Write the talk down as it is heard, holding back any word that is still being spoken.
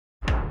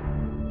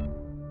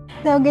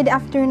So good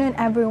afternoon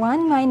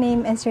everyone, my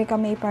name is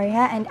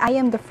Basilan-Pareja and I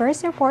am the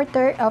first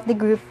reporter of the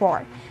Group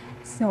 4.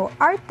 So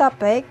our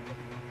topic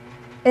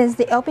is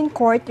the Open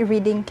Court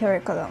Reading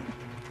Curriculum.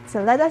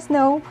 So let us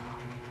know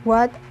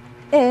what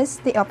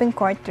is the Open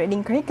Court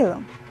Reading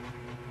Curriculum.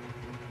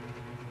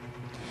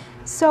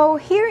 So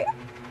here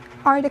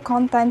are the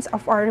contents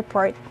of our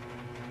report.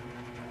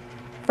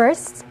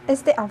 First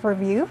is the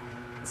overview.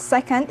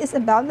 Second is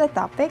about the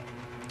topic.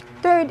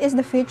 Third is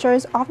the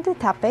features of the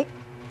topic.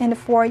 And the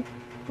fourth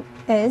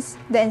is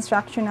the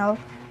instructional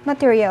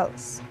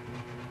materials.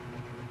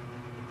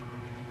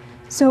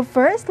 So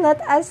first,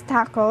 let us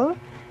tackle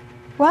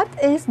what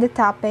is the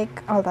topic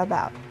all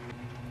about.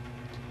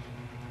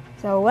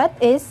 So what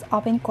is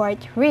Open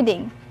Court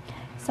Reading?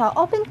 So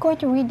Open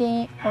Court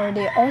Reading, or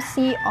the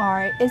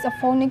OCR, is a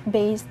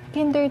phonics-based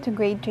kinder to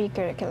grade 3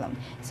 curriculum.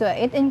 So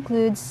it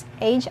includes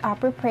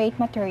age-appropriate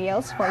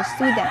materials for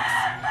students,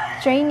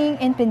 training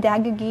in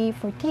pedagogy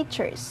for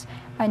teachers,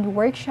 and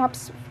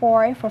workshops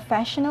for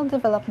professional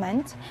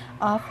development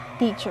of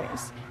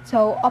teachers.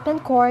 So Open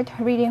Court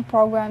Reading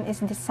Program is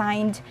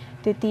designed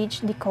to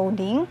teach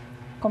decoding,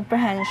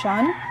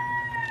 comprehension,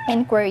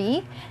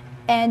 inquiry,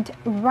 and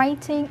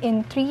writing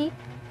in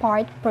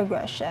three-part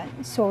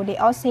progression. So the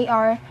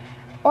OCR,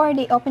 or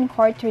the Open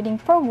Court Reading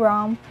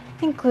Program,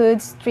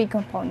 includes three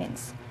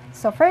components.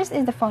 So first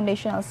is the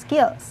foundational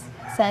skills.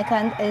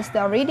 Second is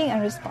the reading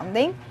and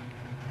responding.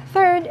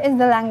 Third is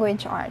the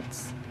language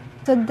arts.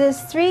 So these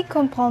three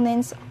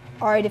components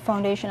are the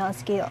foundational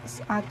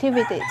skills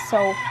activities.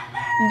 So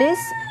these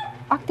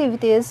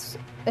activities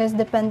is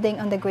depending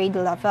on the grade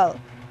level.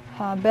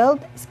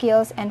 Build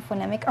skills and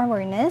phonemic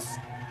awareness,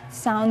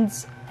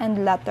 sounds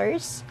and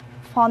letters,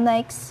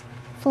 phonics,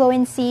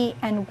 fluency,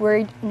 and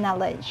word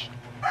knowledge.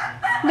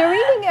 The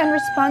reading and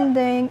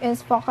responding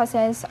is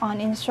focuses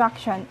on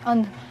instruction,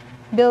 on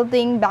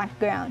building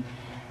background,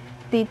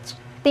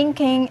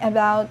 thinking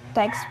about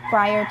text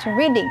prior to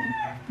reading,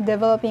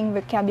 developing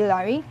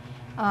vocabulary,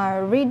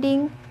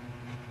 reading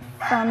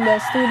from the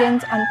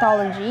student's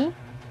anthology,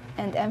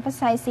 and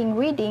emphasizing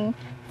reading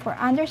for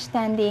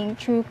understanding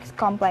through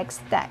complex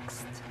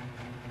text.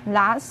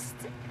 Last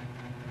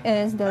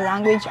is the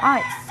language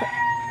arts.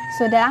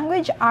 So the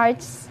language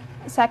arts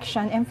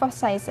section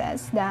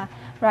emphasizes the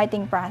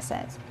writing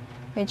process,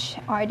 which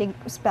are the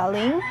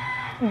spelling,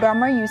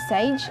 grammar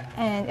usage,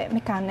 and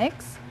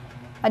mechanics,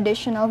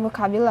 additional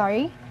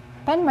vocabulary,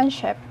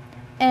 penmanship,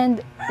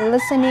 and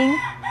listening,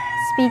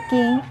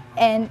 speaking,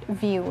 and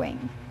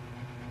viewing.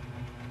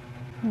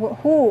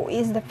 Who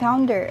is the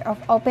founder of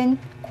Open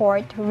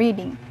Court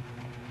Reading?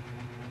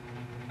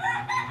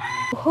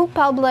 Who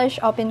published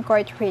Open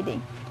Court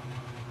Reading?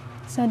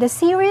 So the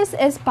series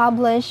is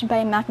published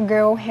by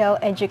McGraw-Hill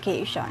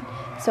Education.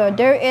 So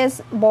there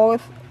is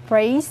both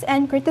praise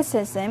and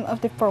criticism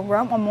of the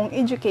program among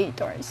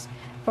educators.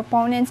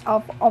 Proponents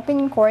of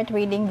Open Court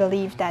Reading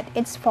believe that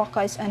its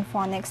focus on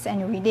phonics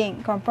and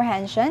reading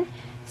comprehension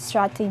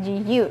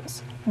strategy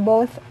use,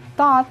 both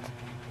taught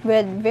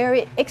with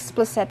very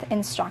explicit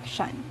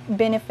instruction,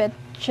 benefit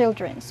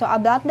children. So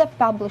about the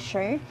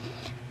publisher,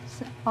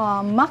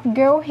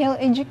 McGraw-Hill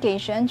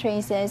Education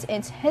traces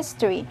its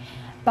history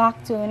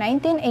back to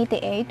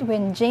 1988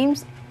 when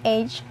James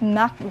H.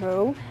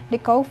 McGraw, the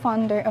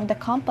co-founder of the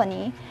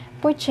company,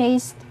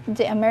 purchased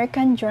the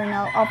American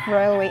Journal of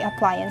Railway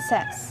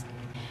Appliances.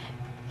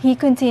 He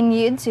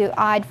continued to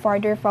add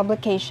further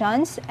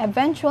publications,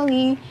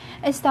 eventually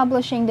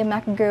establishing the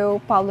McGraw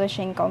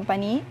Publishing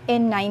Company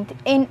in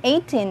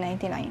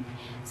 1899.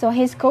 So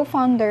his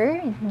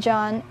co-founder,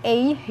 John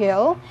A.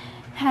 Hill,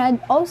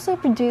 had also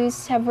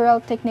produced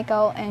several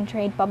technical and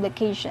trade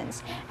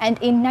publications, and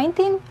in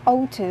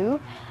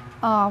 1902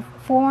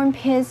 formed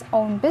his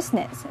own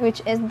business,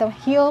 which is the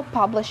Hill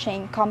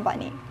Publishing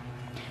Company.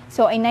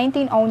 So in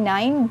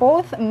 1909,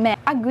 both men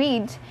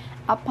agreed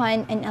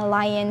upon an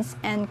alliance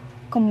and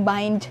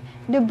combined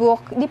the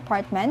book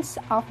departments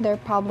of their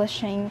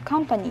publishing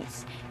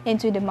companies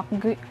into the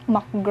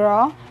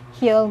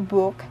McGraw-Hill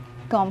Book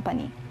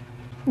Company.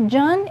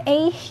 John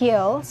A.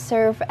 Hill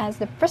served as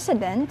the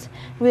president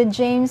with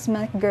James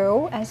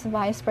McGraw as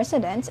vice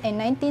president in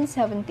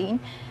 1917,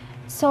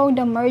 saw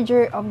the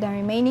merger of the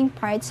remaining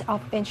parts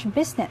of each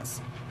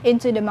business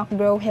into the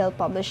McGraw-Hill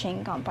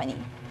Publishing Company,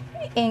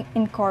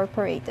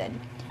 Incorporated.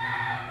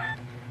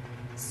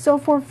 So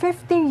for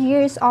 50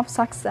 years of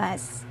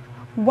success,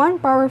 one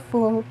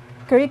powerful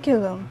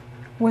curriculum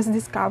was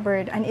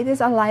discovered, and it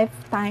is a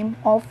lifetime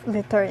of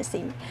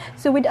literacy.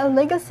 So with a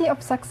legacy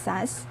of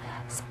success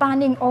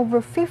spanning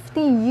over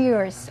 50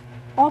 years,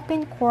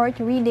 Open Court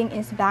Reading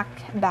is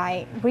backed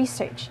by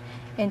research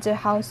into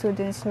how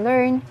students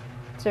learn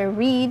to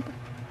read,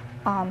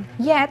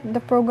 yet the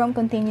program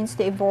continues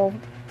to evolve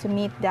to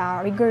meet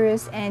the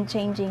rigorous and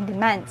changing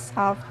demands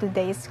of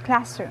today's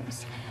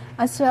classrooms,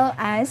 as well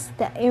as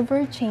the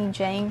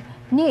ever-changing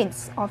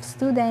needs of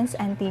students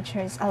and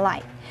teachers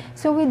alike.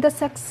 So with the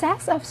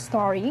success of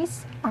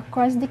stories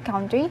across the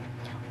country,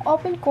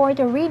 Open Court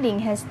Reading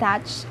has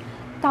touched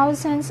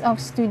thousands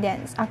of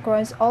students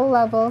across all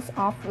levels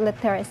of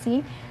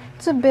literacy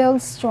to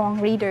build strong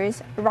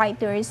readers,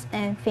 writers,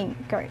 and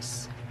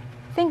thinkers.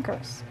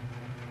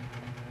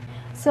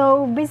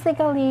 So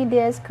basically,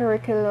 this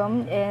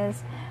curriculum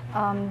is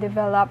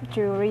developed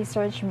through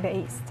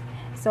research-based.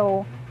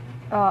 So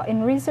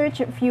in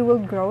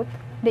research-fueled growth,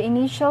 the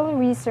initial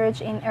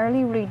research in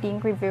early reading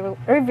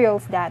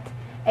reveals that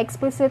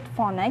explicit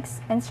phonics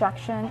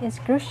instruction is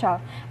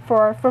crucial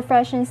for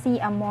proficiency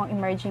among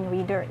emerging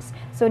readers.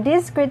 So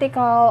this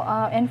critical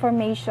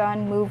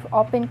information moved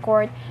open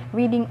court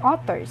reading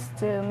authors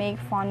to make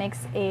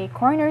phonics a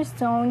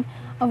cornerstone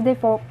of the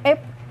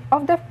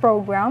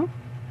program,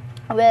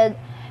 with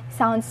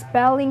sound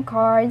spelling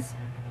cards,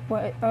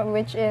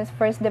 which is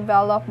first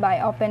developed by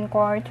open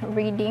court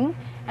reading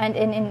and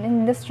in an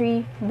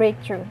industry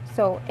breakthrough.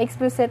 So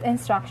explicit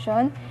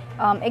instruction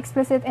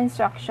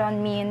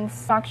means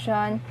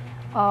instruction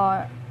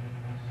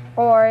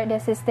or the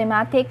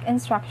systematic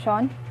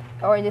instruction,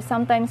 or the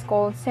sometimes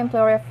called simply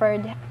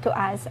referred to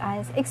as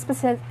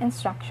explicit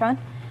instruction.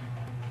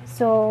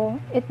 So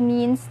it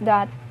means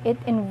that it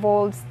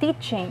involves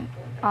teaching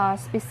a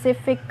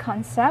specific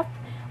concept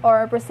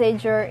or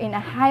procedure in a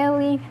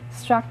highly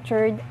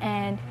structured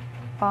and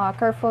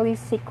carefully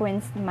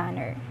sequenced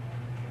manner.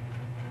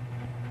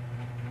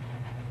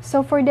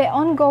 So for the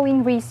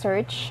ongoing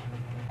research,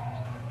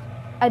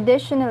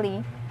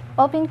 additionally,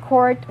 open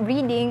court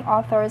reading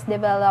authors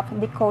develop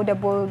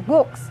decodable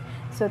books,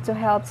 so to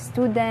help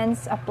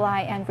students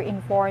apply and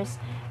reinforce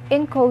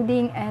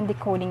encoding and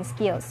decoding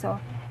skills. So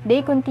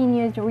they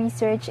continued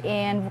research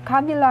in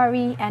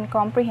vocabulary and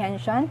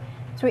comprehension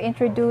to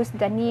introduce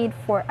the need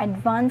for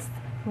advanced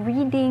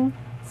reading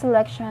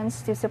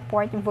selections to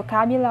support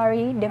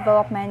vocabulary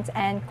development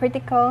and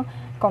critical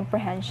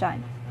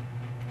comprehension.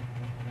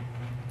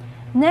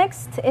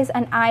 Next is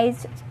an eye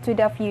to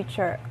the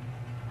future.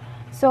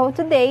 So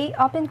today,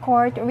 open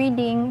court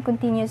reading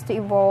continues to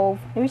evolve,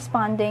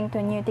 responding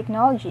to new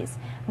technologies,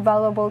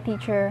 valuable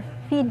teacher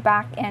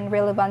feedback, and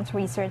relevant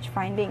research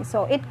findings.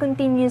 So it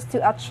continues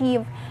to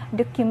achieve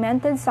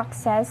documented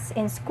success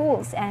in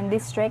schools and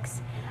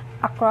districts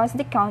across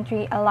the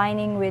country,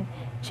 aligning with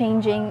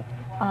changing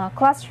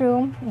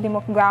classroom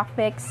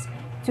demographics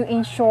to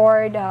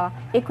ensure the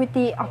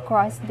equity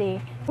across the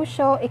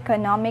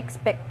socio-economic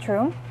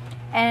spectrum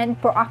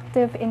and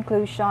proactive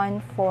inclusion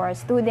for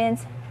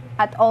students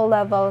at all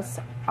levels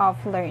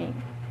of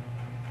learning.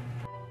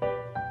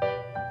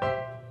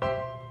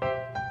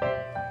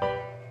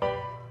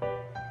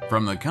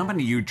 From the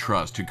company you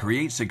trust to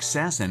create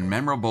success and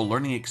memorable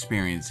learning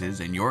experiences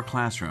in your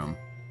classroom,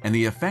 and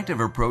the effective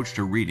approach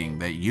to reading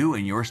that you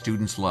and your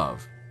students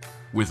love.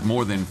 With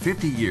more than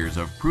 50 years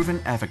of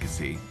proven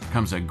efficacy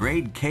comes a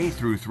grade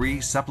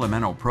K-3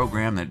 supplemental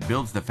program that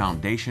builds the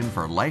foundation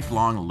for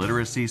lifelong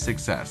literacy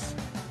success.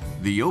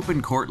 The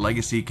Open Court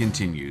legacy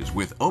continues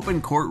with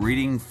Open Court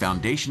Reading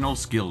Foundational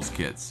Skills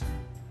Kits.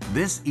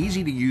 This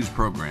easy-to-use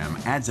program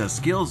adds a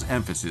skills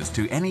emphasis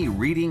to any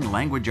reading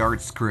language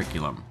arts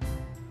curriculum.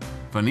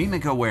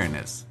 Phonemic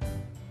awareness,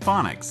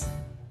 phonics,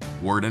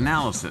 word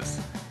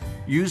analysis.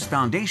 Use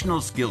foundational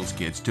skills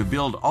kits to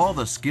build all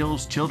the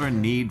skills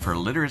children need for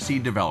literacy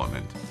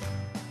development.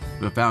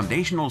 The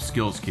foundational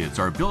skills kits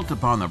are built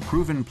upon the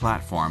proven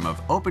platform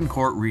of Open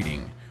Court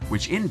Reading,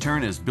 which in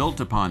turn is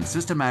built upon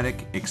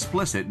systematic,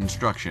 explicit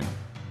instruction.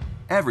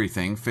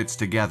 Everything fits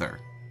together.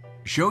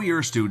 Show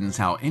your students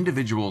how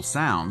individual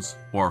sounds,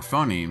 or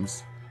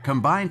phonemes,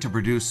 combine to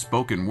produce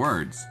spoken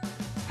words,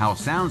 how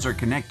sounds are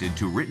connected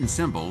to written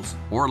symbols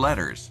or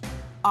letters,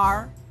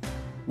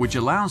 which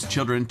allows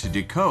children to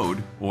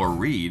decode or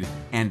read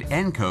and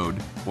encode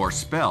or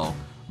spell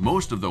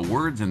most of the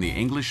words in the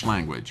English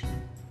language.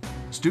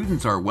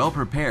 Students are well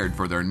prepared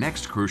for their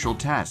next crucial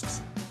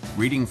tasks,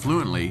 reading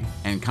fluently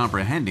and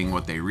comprehending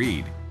what they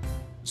read.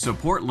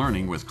 Support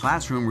learning with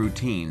classroom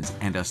routines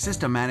and a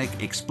systematic,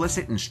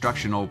 explicit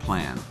instructional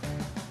plan.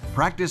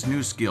 Practice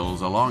new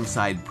skills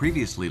alongside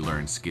previously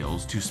learned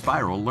skills to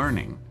spiral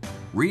learning.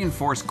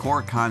 Reinforce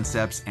core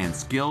concepts and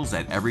skills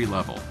at every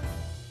level.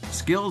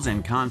 Skills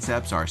and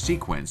concepts are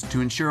sequenced to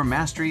ensure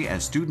mastery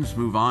as students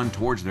move on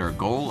towards their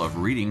goal of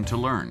reading to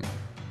learn.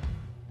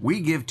 We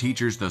give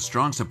teachers the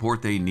strong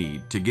support they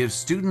need to give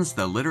students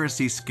the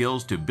literacy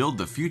skills to build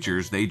the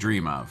futures they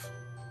dream of.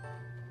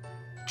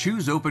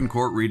 Choose Open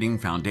Court Reading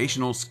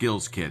Foundational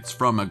Skills Kits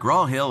from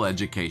McGraw-Hill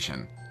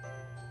Education.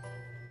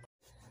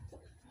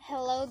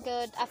 Hello,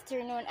 good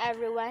afternoon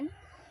everyone,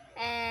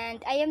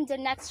 and I am the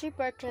next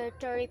reporter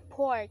to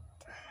report,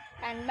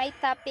 and my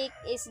topic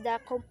is the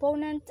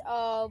component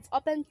of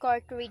Open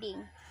Court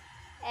Reading.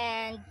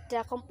 And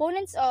the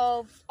components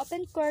of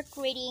Open Court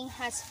Reading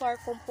has 4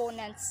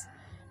 components: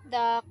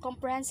 the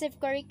comprehensive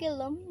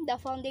curriculum, the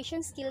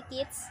foundation skill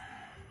kits,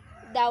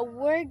 the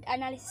word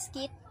analysis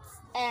kit,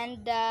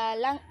 and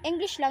the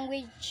English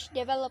language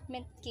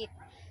development kit.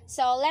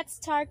 So let's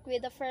start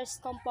with the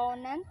first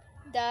component,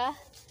 the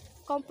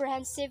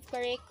comprehensive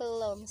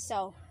curriculum.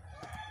 So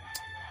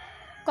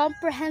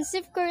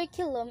comprehensive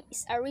curriculum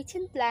is a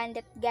written plan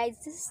that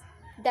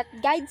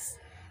guides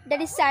the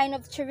design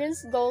of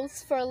children's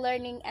goals for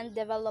learning and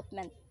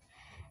development.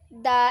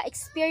 the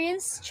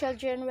experienced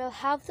children will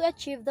have to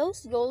achieve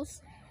those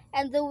goals,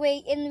 and the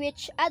way in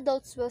which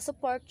adults will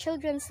support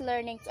children's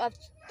learning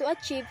to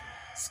achieve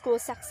school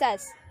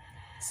success.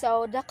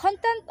 So, the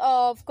content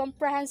of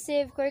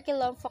comprehensive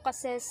curriculum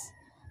focuses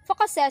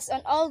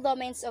on all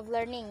domains of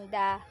learning: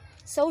 the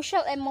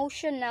social,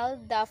 emotional,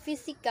 the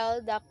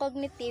physical, the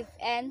cognitive,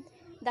 and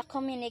the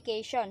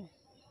communication.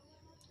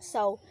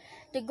 So,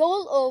 the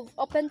goal of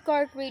open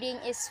court reading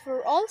is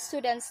for all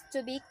students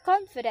to be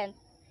confident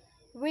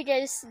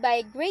readers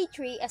by grade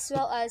 3, as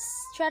well as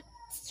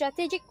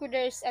strategic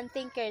readers and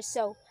thinkers.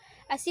 So,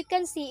 as you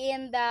can see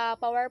in the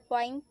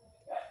PowerPoint,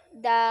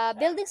 the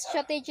building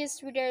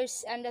strategist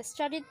readers and the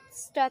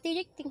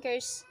strategic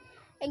thinkers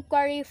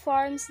inquiry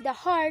forms the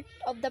heart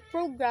of the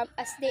program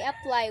as they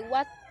apply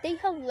what they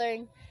have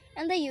learned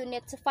in the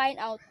unit to find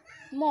out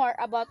more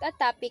about a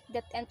topic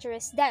that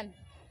interests them.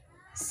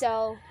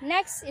 So,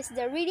 next is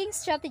the reading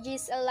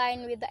strategies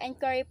aligned with the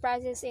inquiry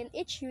process in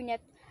each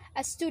unit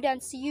as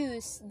students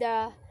use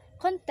the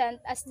content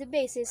as the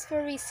basis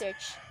for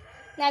research.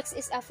 Next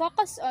is a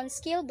focus on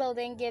skill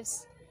building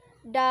gives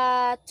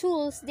the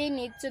tools they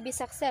need to be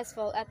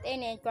successful at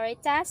any inquiry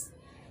task,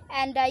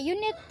 and the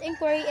unit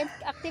inquiry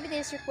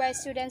activities require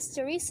students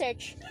to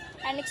research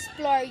and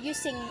explore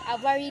using a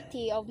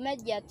variety of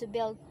media to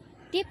build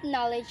deep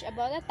knowledge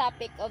about a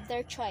topic of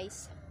their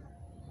choice.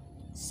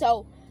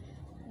 So,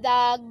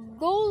 the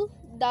goal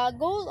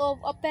of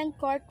open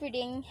court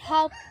reading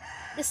help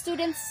the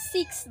students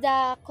seeks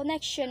the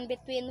connection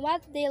between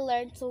what they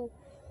learn to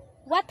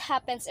what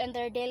happens in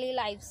their daily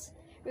lives.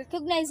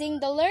 Recognizing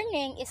the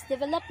learning is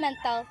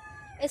developmental,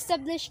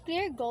 establish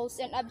clear goals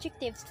and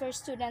objectives for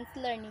student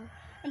learning,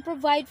 and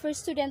provide for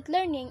student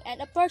learning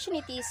and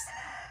opportunities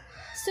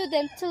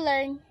student to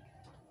learn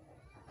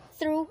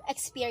through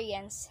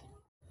experience.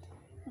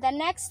 The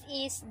next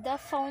is the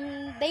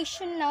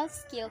foundational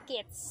skill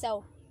kits.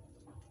 So,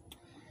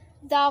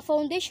 the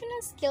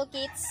foundational skill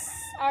kits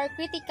are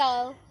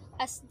critical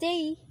as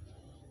they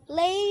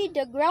lay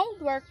the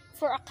groundwork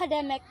for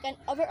academic and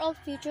overall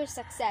future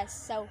success.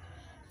 So,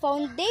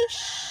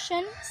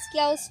 foundation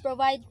skills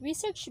provide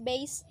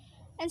research-based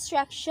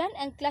instruction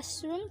and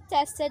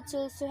classroom-tested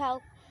tools to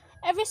help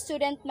every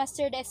student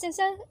master the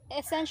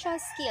essential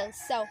skills.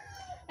 So,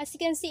 as you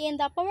can see in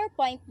the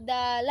PowerPoint,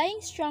 the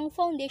laying strong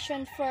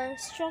foundation for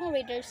strong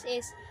readers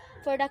is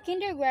for the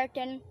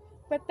kindergarten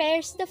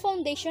prepares the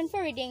foundation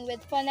for reading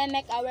with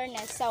phonemic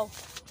awareness. So,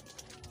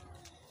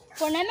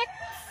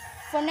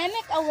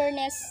 phonemic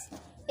awareness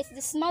is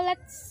the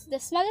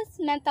smallest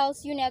mental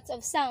units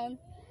of sound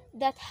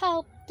that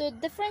help to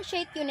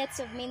differentiate units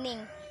of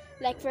meaning.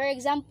 Like for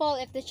example,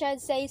 if the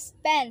child says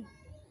pen,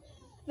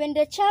 when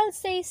the child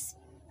says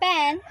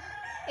pen,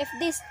 if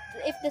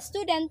the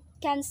student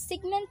can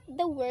segment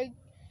the word,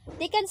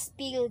 they can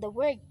spell the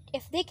word.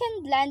 If they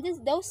can blend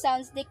those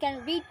sounds, they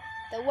can read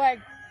the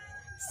word.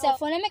 So,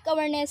 phonemic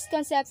awareness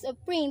concepts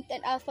of print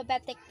and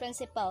alphabetic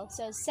principle.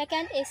 So,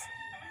 second is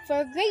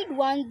for grade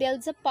 1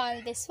 builds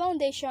upon this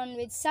foundation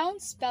with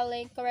sound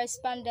spelling,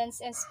 correspondence,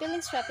 and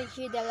spelling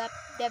strategy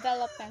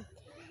development.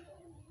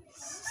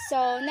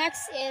 So,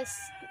 next is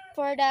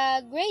for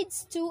the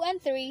grades 2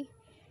 and 3,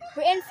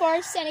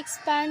 reinforce and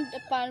expand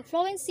upon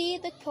fluency,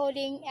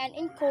 decoding, and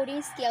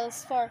encoding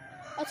skills for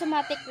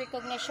automatic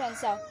recognition.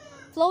 So,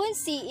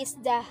 fluency is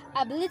the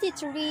ability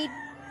to read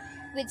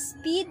with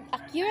speed,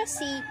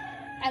 accuracy,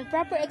 and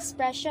proper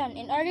expression.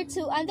 In order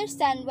to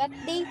understand what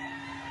they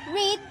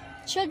read,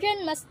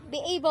 children must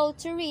be able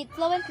to read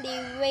fluently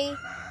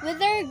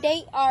whether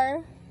they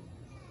are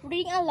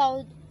reading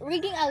aloud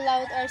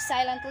or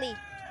silently.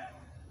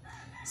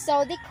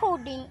 So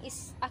decoding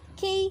is a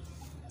key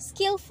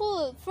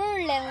skillful for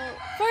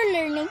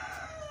learning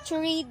to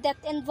read that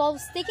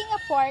involves taking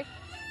apart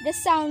the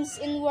sounds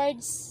in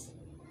words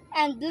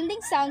and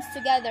blending sounds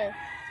together.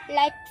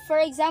 Like for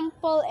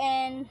example,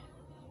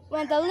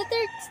 when the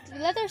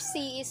letter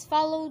C is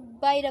followed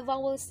by the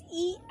vowels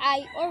E,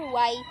 I, or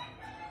Y,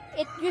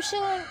 it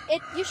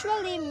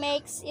usually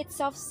makes it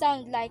soft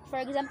sound. Like for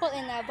example,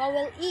 in a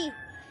vowel E,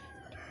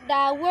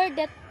 the word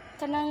that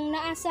kanang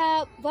naa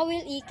sa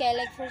vowel E kay,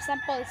 like for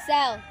example,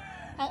 cell,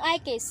 ang I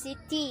kay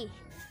city.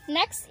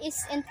 Next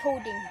is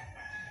encoding.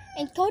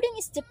 Encoding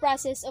is the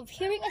process of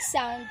hearing a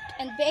sound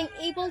and being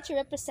able to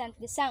represent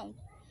the sound.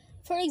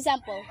 For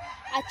example,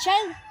 a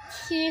child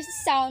hears the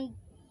sound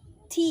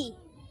T,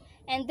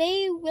 and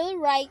they will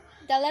write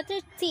the letter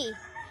T.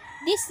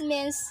 This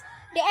means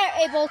they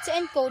are able to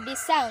encode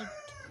this sound.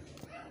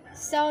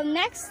 So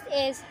next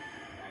is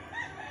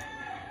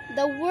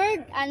the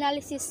word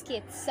analysis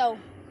kit. So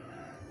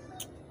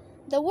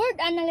the word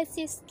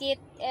analysis kit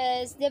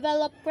is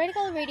develop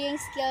critical reading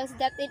skills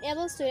that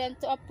enable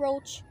students to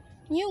approach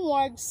new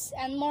words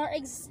and more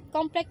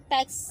complex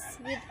texts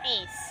with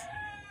ease.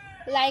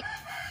 Like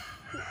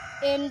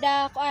in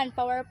the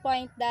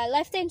PowerPoint, the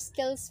lifetime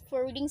skills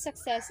for reading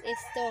success is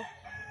to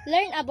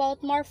learn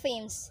about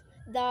morphemes.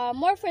 The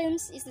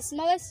morphemes is the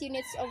smallest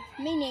units of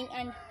meaning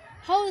and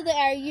how they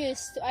are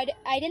used to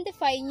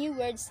identify new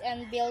words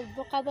and build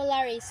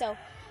vocabulary. So,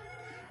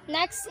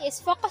 Next is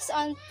focus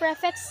on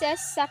prefixes,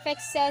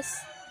 suffixes,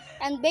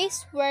 and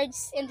base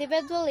words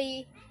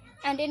individually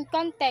and in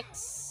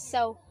context.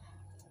 So,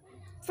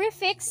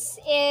 prefix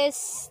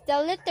is the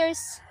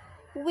letters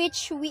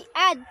which we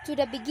add to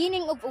the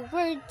beginning of a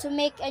word to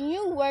make a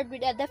new word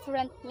with a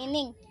different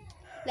meaning.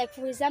 Like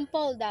for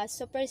example, the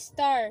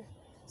superstar,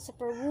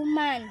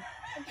 superwoman.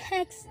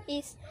 Next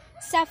is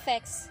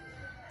suffix.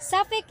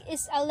 Suffix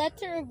is a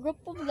letter or group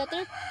of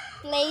letters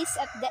placed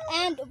at the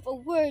end of a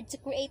word to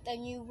create a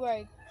new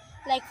word.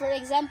 Like for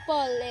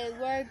example, the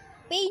word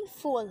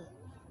painful,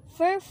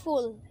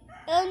 fearful,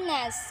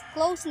 illness,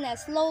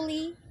 closeness,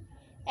 slowly,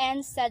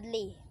 and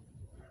sadly.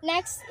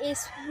 Next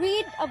is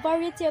read a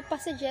variety of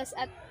passages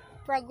at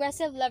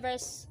progressive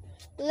levels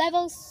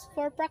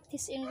for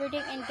practice in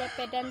reading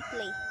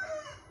independently.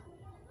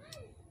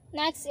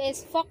 Next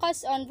is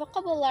focus on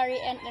vocabulary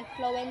and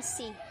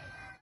fluency.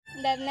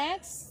 The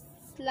next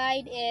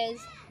slide is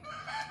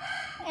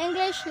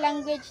English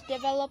Language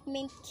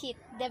Development Kit.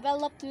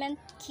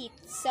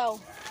 So,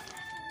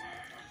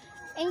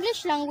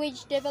 English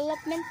Language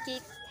Development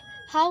Kit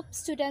helps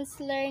students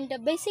learn the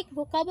basic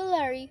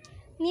vocabulary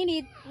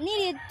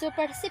needed to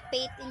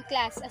participate in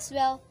class as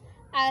well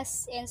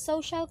as in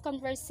social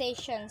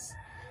conversations.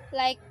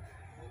 Like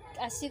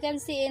as you can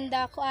see in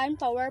the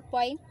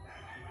PowerPoint,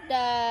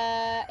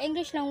 the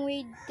English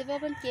Language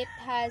Development Kit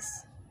has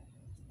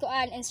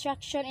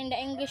instruction in the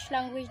English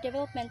Language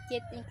Development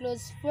Kit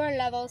includes 4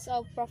 levels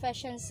of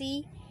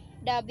proficiency: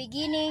 the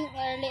beginning,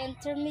 early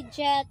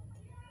intermediate,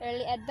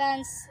 early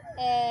advanced,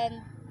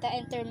 and the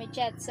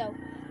intermediate. So,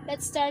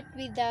 let's start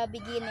with the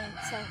beginning.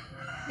 So,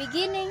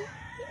 beginning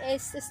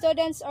is the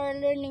students are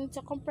learning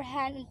to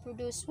comprehend and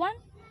produce one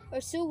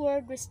or two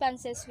word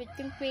responses with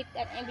concrete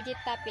and immediate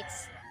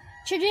topics.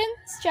 Children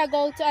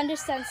struggle to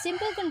understand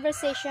simple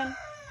conversation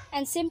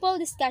and simple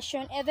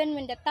discussion even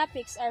when the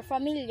topics are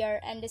familiar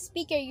and the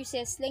speaker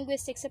uses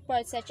linguistic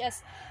support such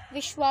as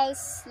visuals,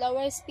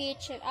 slower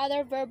speech, and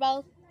other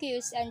verbal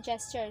cues and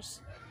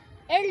gestures.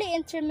 Early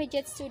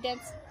intermediate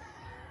students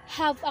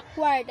have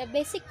acquired a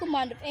basic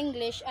command of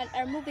English and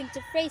are moving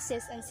to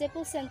phrases and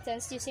simple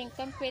sentences using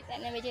concrete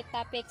and immediate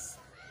topics.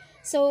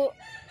 So,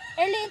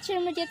 early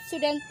intermediate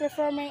students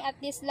performing at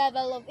this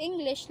level of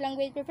English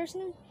language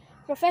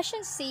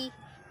proficiency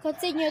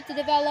continue to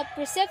develop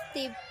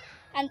receptive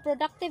and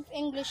productive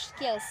English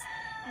skills.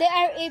 They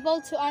are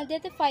able to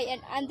identify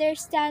and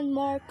understand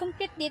more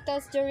concrete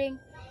details during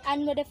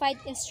unmodified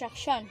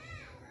instruction.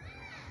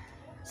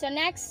 So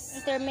next,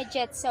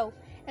 intermediate. So,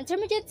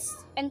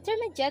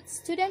 intermediate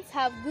students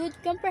have good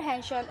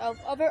comprehension of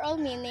overall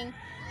meaning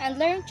and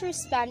learn to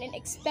respond in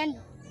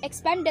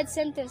expanded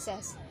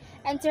sentences,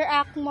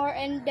 interact more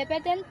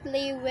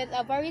independently with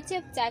a variety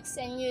of texts,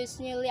 and use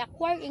newly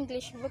acquired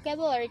English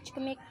vocabulary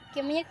to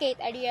communicate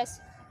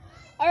ideas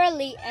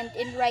orally and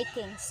in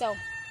writing. So,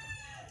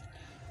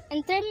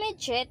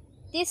 intermediate,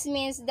 this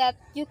means that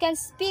you can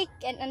speak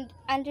and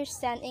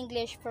understand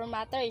English for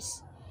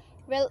matters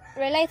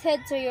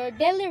related to your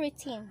daily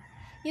routine.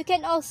 You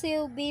can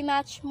also be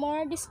much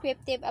more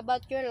descriptive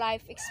about your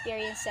life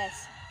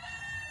experiences.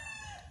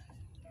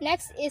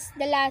 Next is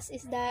the last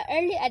is the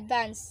early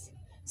advance.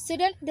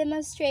 Students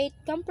demonstrate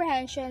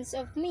comprehensions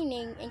of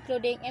meaning,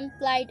 including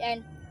implied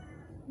and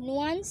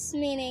nuanced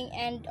meaning,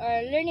 and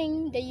are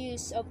learning the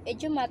use of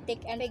idiomatic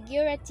and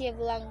figurative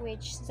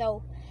language.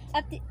 So,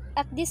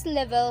 at this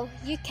level,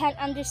 you can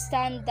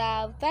understand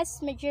the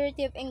vast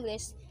majority of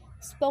English,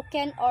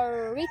 spoken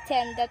or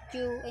written, that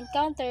you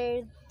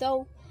encounter.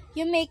 Though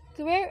you make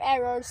rare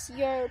errors,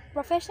 your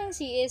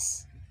proficiency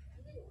is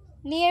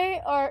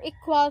near or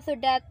equal to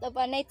that of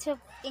a native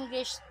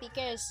English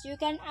speaker. You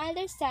can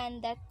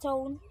understand the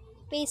tone,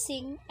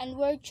 pacing, and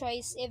word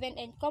choice even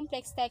in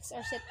complex texts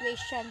or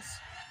situations.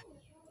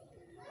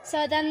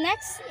 So the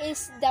next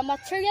is the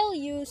material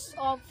use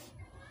of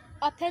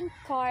open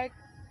court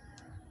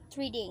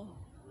reading.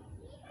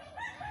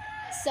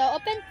 So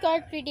open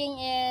court reading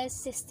is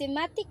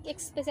systematic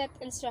explicit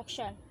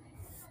instruction.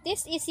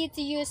 These easy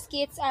to use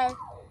kits are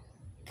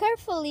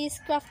carefully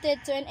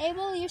crafted to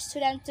enable your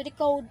student to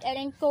decode and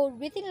encode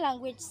written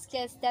language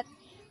skills that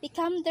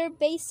become their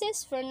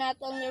basis for not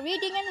only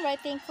reading and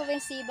writing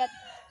fluency but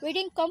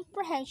reading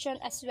comprehension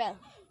as well.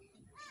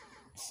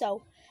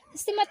 So,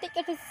 systematic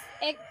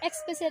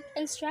explicit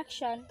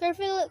instruction,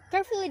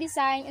 carefully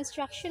designed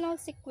instructional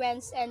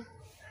sequence, and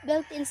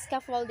built-in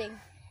scaffolding.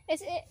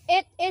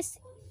 It is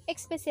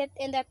explicit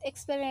in that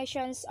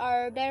explanations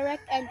are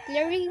direct and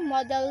clearly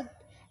modeled,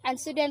 and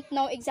students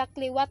know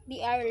exactly what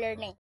they are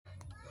learning.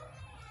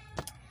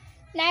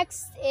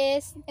 Next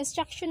is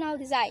instructional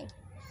design.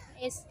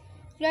 Is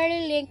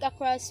clearly linked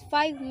across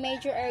 5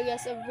 major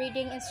areas of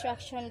reading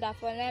instruction: the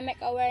phonemic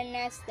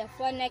awareness, the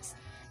phonics,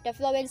 the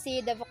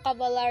fluency, the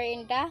vocabulary,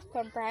 and the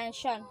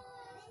comprehension.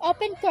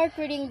 Open court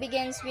reading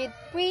begins with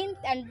print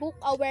and book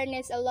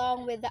awareness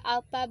along with the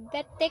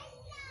alphabetic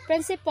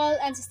principle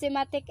and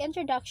systematic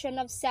introduction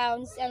of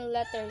sounds and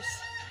letters.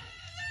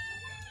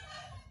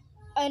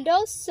 And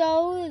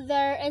also,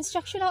 their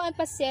instructional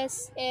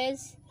emphasis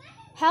is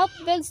help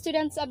build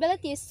students'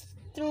 abilities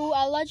through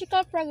a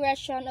logical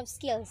progression of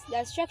skills. The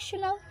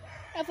instructional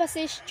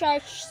emphasis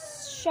chart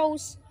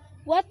shows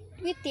what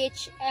we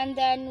teach and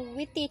then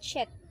we teach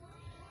it.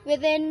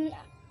 Within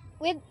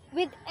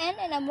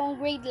and among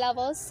grade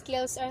levels,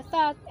 skills are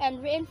taught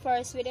and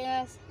reinforced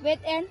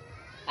within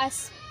a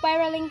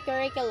spiraling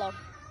curriculum.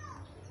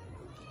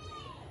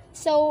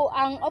 So,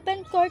 ang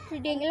open court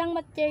reading, ilang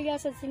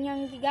materials sa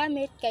sinyang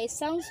gigamit kay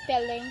sound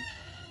spelling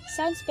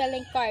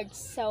cards.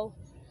 So,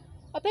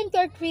 open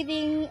court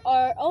reading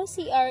or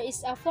OCR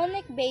is a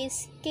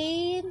phonic-based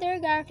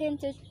kindergarten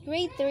to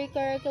grade 3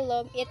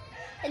 curriculum. It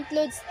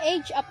includes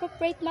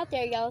age-appropriate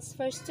materials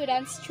for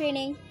students,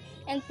 training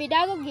and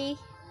pedagogy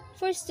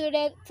for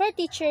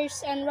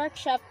teachers, and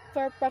workshop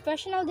for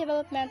professional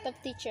development of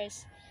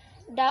teachers.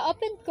 The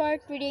open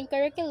court reading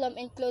curriculum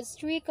includes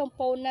 3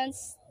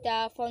 components: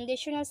 the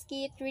foundational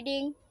skit,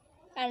 reading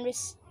and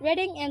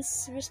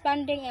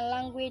responding, and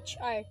language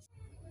arts.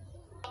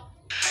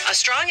 A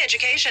strong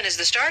education is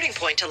the starting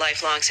point to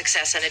lifelong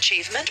success and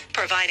achievement,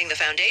 providing the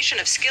foundation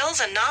of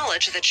skills and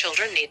knowledge that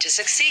children need to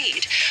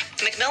succeed.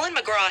 Macmillan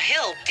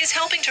McGraw-Hill is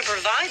helping to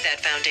provide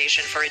that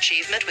foundation for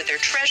achievement with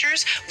their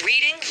Treasures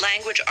Reading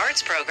Language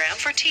Arts program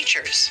for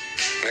teachers.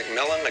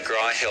 Macmillan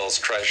McGraw-Hill's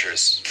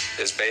Treasures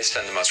is based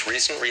on the most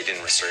recent reading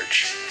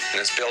research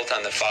and is built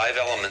on the 5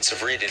 elements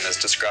of reading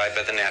as described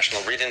by the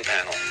National Reading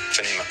Panel: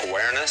 phonemic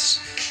awareness,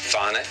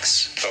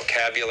 phonics,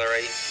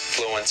 vocabulary,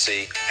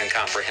 fluency, and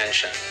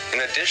comprehension.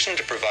 In addition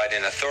to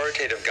providing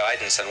authoritative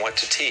guidance on what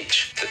to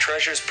teach, the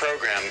Treasures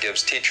program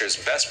gives teachers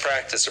best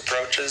practice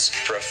approaches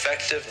for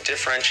effective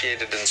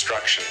differentiated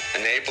instruction,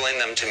 enabling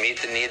them to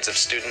meet the needs of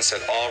students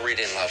at all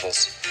reading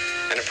levels.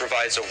 And it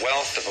provides a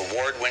wealth of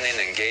award-winning,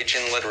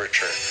 engaging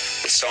literature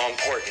that's so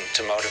important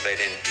to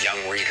motivating young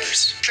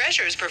readers.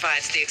 Treasures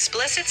provides the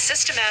explicit,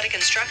 systematic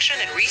instruction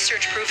and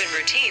research-proven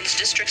routines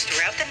districts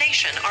throughout the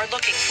nation are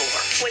looking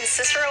for. When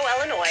Cicero,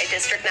 Illinois,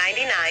 District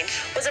 99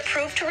 was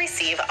approved to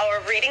receive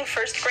our Reading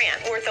First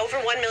grant worth over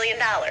 $1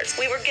 million,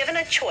 we were given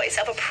a choice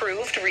of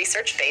approved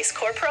research-based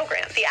core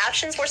program. The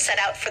options were set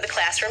out for the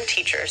classroom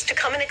teachers to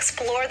come and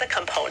explore the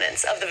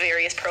components of the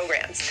various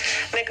programs.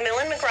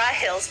 Macmillan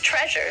McGraw-Hill's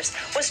Treasures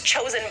was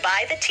chosen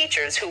by the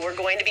teachers who were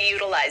going to be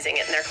utilizing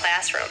it in their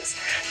classrooms.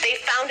 They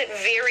found it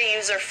very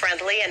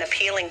user-friendly and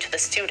appealing to the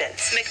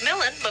students.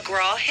 Macmillan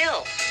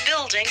McGraw-Hill,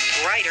 building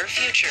brighter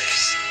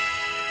futures.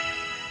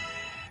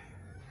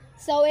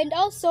 So, and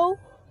also,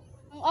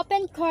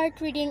 open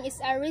court reading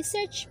is a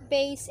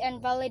research-based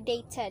and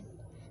validated.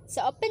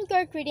 So, open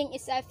court reading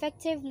is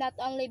effective not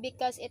only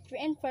because it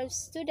reinforces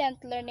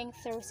student learning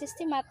through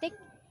systematic,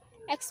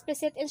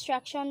 explicit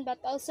instruction, but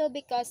also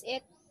because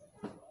it,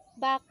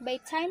 backed by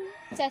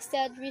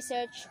time-tested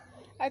research,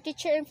 our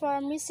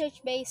teacher-informed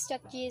research-based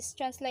strategies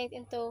translate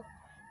into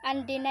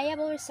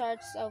undeniable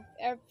results of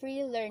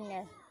every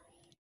learner.